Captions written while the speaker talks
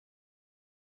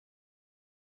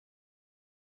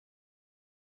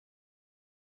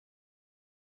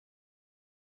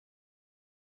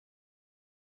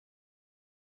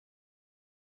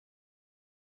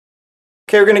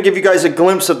Okay, we're going to give you guys a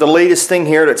glimpse of the latest thing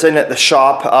here that's in at the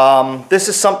shop. This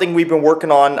is something we've been working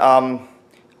on.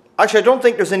 Actually, I don't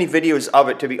think there's any videos of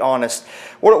it, to be honest.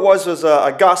 What it was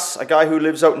a Gus, a guy who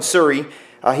lives out in Surrey.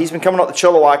 He's been coming out to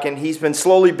Chilliwack, and he's been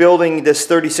slowly building this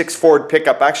 36 Ford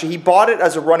pickup. Actually, he bought it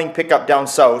as a running pickup down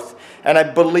south, and I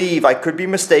believe, I could be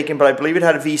mistaken, but I believe it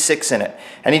had a V6 in it.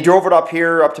 And he drove it up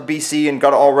here, up to BC, and got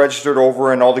it all registered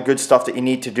over and all the good stuff that you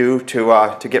need to do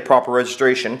to get proper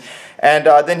registration. And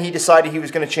then he decided he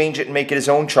was going to change it and make it his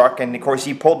own truck. And of course,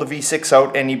 he pulled the V6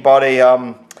 out, and he bought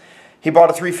a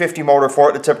 350 motor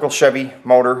for it, the typical Chevy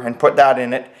motor, and put that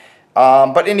in it.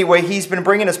 But anyway, he's been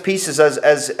bringing us pieces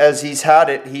as he's had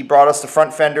it. He brought us the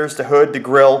front fenders, the hood, the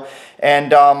grill,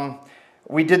 and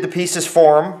we did the pieces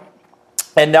for him.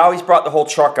 And now he's brought the whole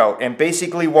truck out. And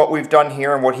basically what we've done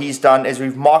here and what he's done is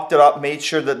we've mocked it up, made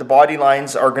sure that the body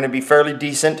lines are going to be fairly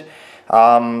decent,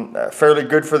 fairly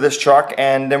good for this truck.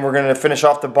 And then we're going to finish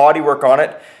off the body work on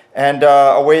it, and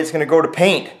away it's going to go to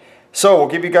paint. So we'll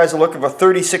give you guys a look of a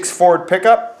 36 Ford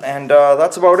pickup, and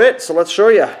that's about it. So let's show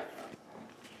you.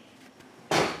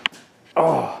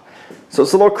 Oh, so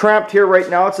it's a little cramped here right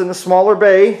now. It's in the smaller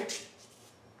bay.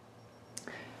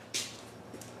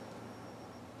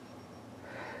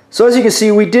 So as you can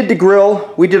see, we did the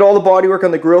grill. We did all the bodywork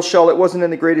on the grill shell. It wasn't in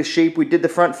the greatest shape. We did the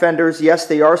front fenders. Yes,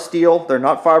 they are steel. They're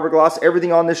not fiberglass.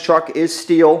 Everything on this truck is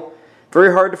steel.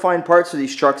 Very hard to find parts for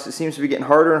these trucks. It seems to be getting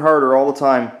harder and harder all the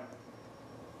time.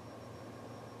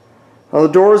 Now the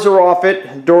doors are off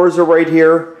it. The doors are right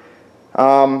here.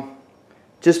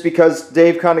 Just because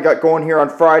Dave kind of got going here on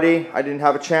Friday, I didn't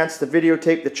have a chance to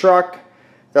videotape the truck.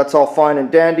 That's all fine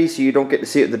and dandy, so you don't get to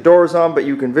see it with the doors on, but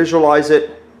you can visualize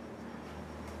it.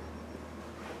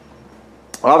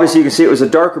 Obviously you can see it was a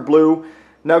darker blue.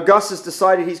 Now Gus has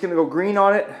decided he's going to go green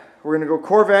on it. We're going to go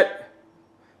Corvette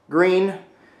green.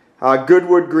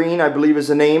 Goodwood green, I believe is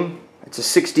the name. It's a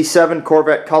 67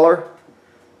 Corvette color.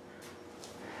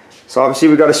 So obviously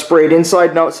we've got to spray it inside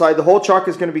and outside. The whole truck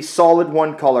is going to be solid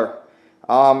one color.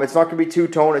 It's not going to be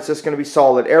two-tone, it's just going to be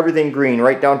solid. Everything green,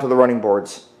 right down to the running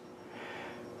boards.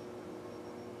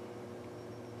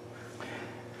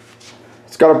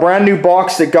 It's got a brand new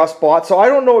box that Gus bought, so I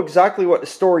don't know exactly what the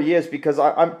story is, because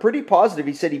I'm pretty positive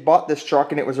he said he bought this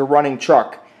truck and it was a running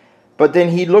truck. But then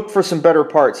he looked for some better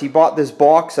parts. He bought this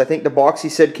box. I think the box he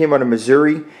said came out of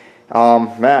Missouri.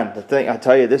 Man, the thing, I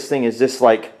tell you, this thing is just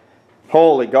like,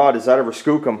 holy God, is that ever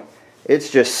skookum. It's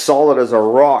just solid as a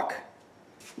rock.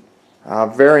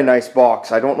 Very nice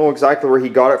box. I don't know exactly where he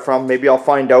got it from. Maybe I'll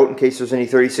find out in case there's any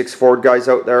 36 Ford guys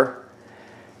out there.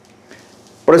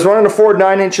 But it's running a Ford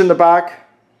 9-inch in the back.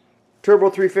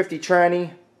 Turbo 350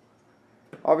 tranny.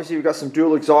 Obviously we've got some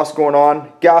dual exhaust going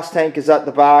on. Gas tank is at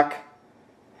the back.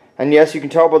 And yes, you can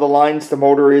tell by the lines the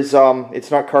motor is, it's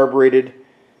not carbureted.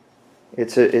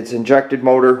 It's injected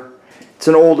motor. It's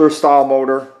an older style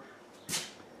motor.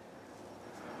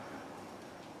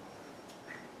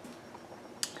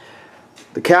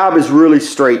 The cab is really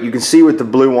straight. You can see with the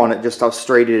blue on it just how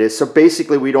straight it is. So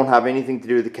basically we don't have anything to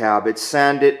do with the cab. It's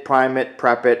sand it, prime it,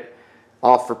 prep it,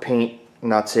 off for paint, and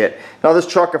that's it. Now this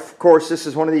truck, of course, this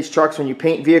is one of these trucks, when you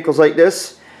paint vehicles like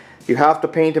this, you have to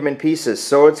paint them in pieces.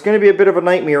 So it's going to be a bit of a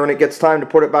nightmare when it gets time to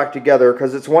put it back together,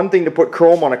 because it's one thing to put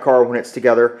chrome on a car when it's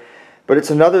together, but it's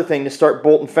another thing to start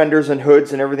bolting fenders and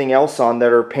hoods and everything else on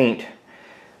that are paint.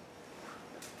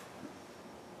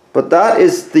 But that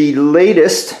is the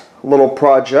latest little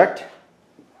project.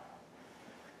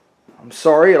 I'm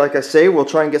sorry, like I say, we'll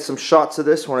try and get some shots of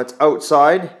this when it's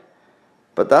outside,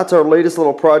 but that's our latest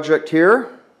little project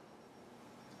here.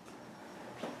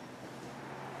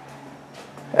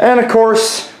 And of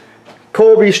course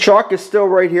Colby's truck is still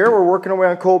right here. We're working away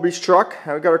on Colby's truck,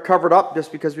 and we've got her covered up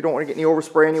just because we don't want to get any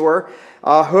overspray anywhere.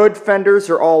 Hood, fenders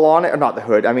are all on it. Not the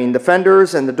hood, I mean the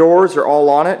fenders and the doors are all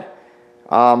on it.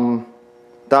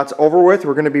 That's over with.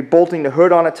 We're going to be bolting the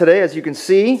hood on it today, as you can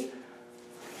see.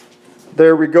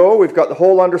 There we go. We've got the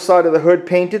whole underside of the hood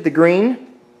painted, the green.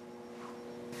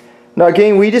 Now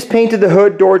again, we just painted the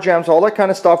hood, door jambs, all that kind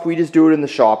of stuff. We just do it in the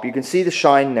shop. You can see the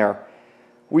shine there.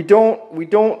 We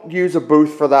don't use a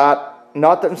booth for that.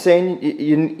 Not that I'm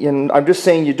saying, I'm just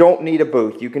saying you don't need a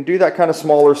booth. You can do that kind of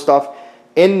smaller stuff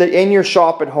in your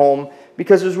shop at home,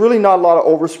 because there's really not a lot of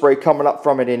overspray coming up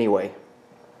from it anyway.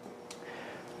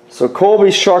 So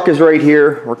Colby's truck is right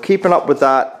here. We're keeping up with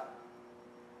that.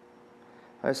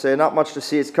 I say not much to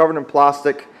see. It's covered in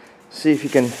plastic. See if you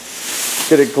can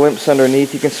get a glimpse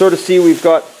underneath. You can sort of see we've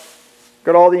got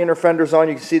all the inner fenders on.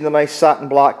 You can see the nice satin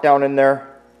black down in there.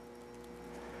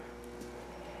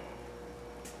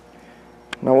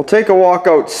 Now we'll take a walk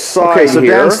outside. Okay, so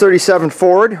here. Dan's 37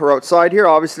 Ford, we're outside here.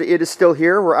 Obviously it is still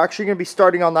here. We're actually going to be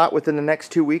starting on that within the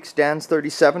next 2 weeks. Dan's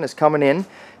 37 is coming in.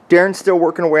 Darren's still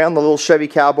working away on the little Chevy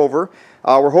cab over.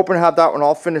 We're hoping to have that one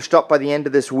all finished up by the end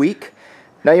of this week.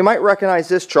 Now you might recognize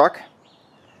this truck.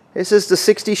 This is the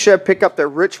 60 Chev pickup that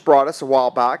Rich brought us a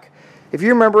while back. If you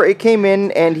remember, it came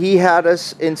in and he had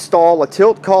us install a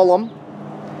tilt column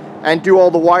and do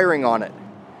all the wiring on it.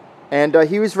 And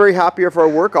he was very happy with our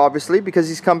work, obviously, because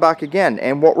he's come back again.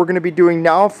 And what we're going to be doing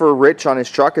now for Rich on his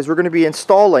truck is we're going to be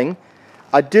installing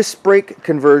a disc brake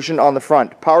conversion on the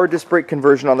front, power disc brake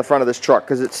conversion on the front of this truck,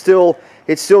 because it's still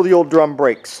the old drum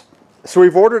brakes. So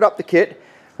we've ordered up the kit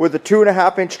with a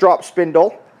 2.5-inch drop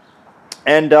spindle,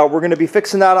 and we're going to be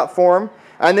fixing that up for him.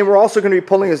 And then we're also going to be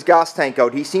pulling his gas tank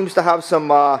out. He seems to have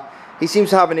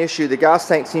an issue. The gas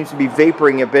tank seems to be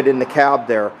vaporing a bit in the cab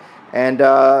there. And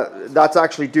that's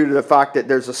actually due to the fact that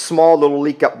there's a small little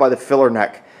leak up by the filler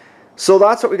neck. So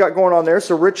that's what we got going on there.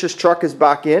 So Rich's truck is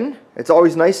back in. It's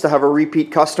always nice to have a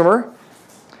repeat customer.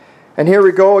 And here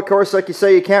we go. Of course, like you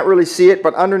say, you can't really see it,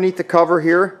 but underneath the cover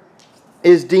here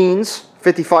is Dean's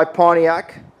 55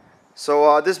 Pontiac.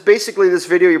 So this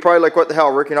video, you're probably like, what the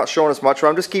hell, Rick, you're not showing us much. Well,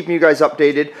 I'm just keeping you guys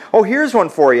updated. Oh, here's one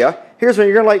for you. Here's one.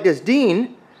 You're going to like this.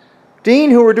 Dean,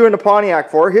 who we're doing the Pontiac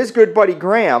for, his good buddy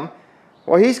Graham,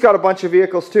 well, he's got a bunch of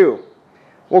vehicles too.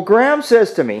 Well, Graham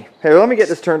says to me, hey, let me get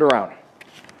this turned around,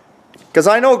 because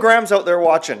I know Graham's out there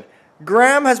watching.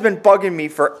 Graham has been bugging me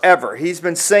forever. He's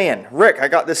been saying, Rick, I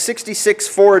got this 66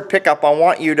 Ford pickup. I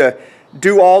want you to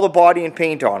do all the body and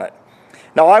paint on it.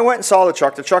 Now, I went and saw the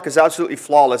truck. The truck is absolutely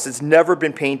flawless. It's never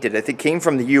been painted. I think it came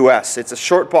from the US. It's a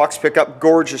short box pickup,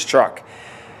 gorgeous truck.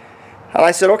 And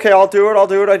I said, okay, I'll do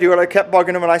it. I kept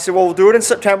bugging him, and I said, well, we'll do it in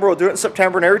September.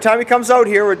 And every time he comes out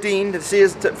here with Dean to see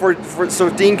his, so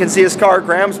Dean can see his car,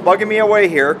 Graham's bugging me away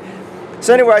here.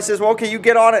 So anyway, I says, well, okay, you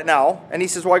get on it now. And he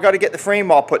says, well, I got to get the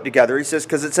frame all put together. He says,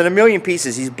 because it's in a million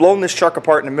pieces. He's blown this truck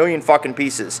apart in a million fucking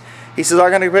pieces. He says, I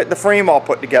got to get the frame all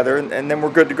put together, and then we're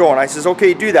good to go. And I says,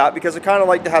 okay, do that, because I kind of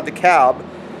like to have the cab,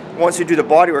 once you do the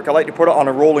body work, I like to put it on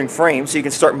a rolling frame so you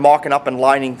can start mocking up and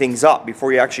lining things up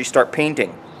before you actually start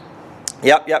painting.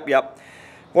 Yep.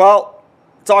 Well,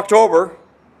 it's October.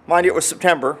 Mind you, it was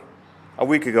September, a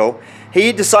week ago.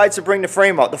 He decides to bring the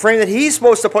frame out. The frame that he's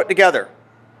supposed to put together.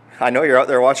 I know you're out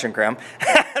there watching, Graham.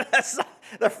 That's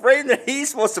the frame that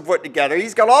he's supposed to put together.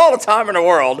 He's got all the time in the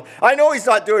world. I know he's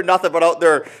not doing nothing but out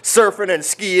there surfing and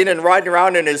skiing and riding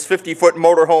around in his 50-foot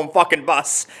motorhome fucking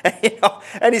bus.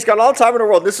 And he's got all the time in the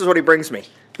world. This is what he brings me.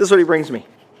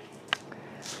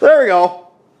 There we go.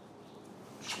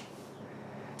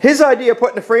 His idea of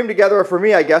putting the frame together for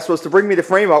me, I guess, was to bring me the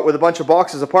frame out with a bunch of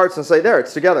boxes of parts and say, there,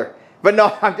 it's together. But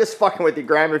no, I'm just fucking with you,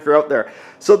 Graham, if you're out there.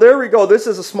 So there we go. This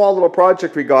is a small little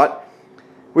project we got.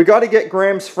 We got to get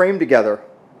Graham's frame together.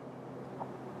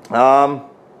 I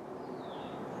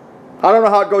don't know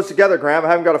how it goes together, Graham. I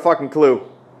haven't got a fucking clue.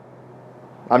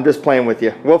 I'm just playing with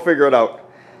you. We'll figure it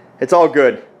out. It's all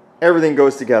good. Everything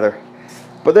goes together.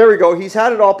 But there we go. He's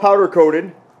had it all powder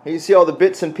coated. You see all the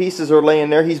bits and pieces are laying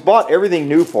there. He's bought everything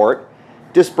new for it.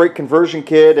 Disc brake conversion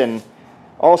kit and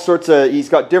all sorts of, he's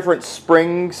got different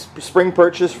spring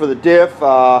purchase for the diff.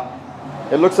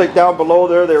 It looks like down below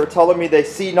there, they were telling me they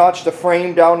C-notched the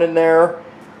frame down in there.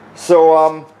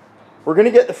 So we're going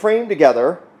to get the frame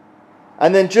together.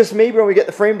 And then just maybe when we get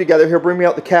the frame together, he'll bring me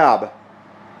out the cab.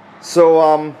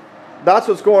 So that's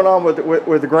what's going on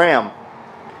with Graham.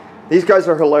 These guys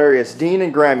are hilarious. Dean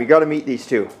and Graham, you got to meet these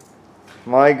two.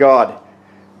 My God.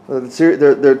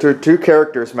 They're two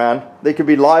characters, man. They could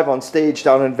be live on stage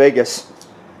down in Vegas.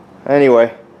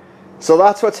 Anyway, so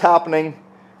that's what's happening.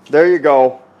 There you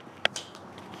go.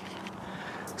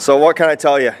 So what can I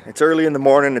tell you? It's early in the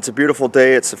morning. It's a beautiful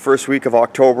day. It's the first week of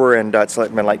October, and it's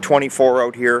been like 24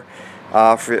 out here.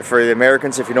 For the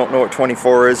Americans, if you don't know what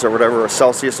 24 is, or whatever, or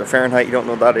Celsius or Fahrenheit, you don't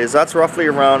know what that is, that's roughly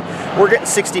around, we're getting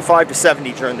 65 to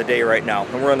 70 during the day right now,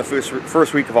 and we're in the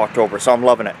first week of October, so I'm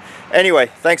loving it. Anyway,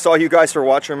 thanks to all you guys for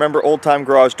watching. Remember,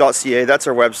 oldtimegarage.ca, that's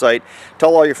our website.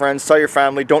 Tell all your friends, tell your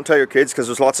family, don't tell your kids, because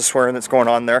there's lots of swearing that's going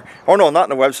on there. Oh no,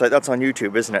 not on the website, that's on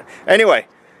YouTube, isn't it? Anyway,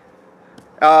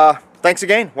 thanks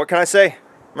again. What can I say?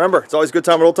 Remember, it's always a good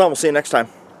time at Old Time. We'll see you next time.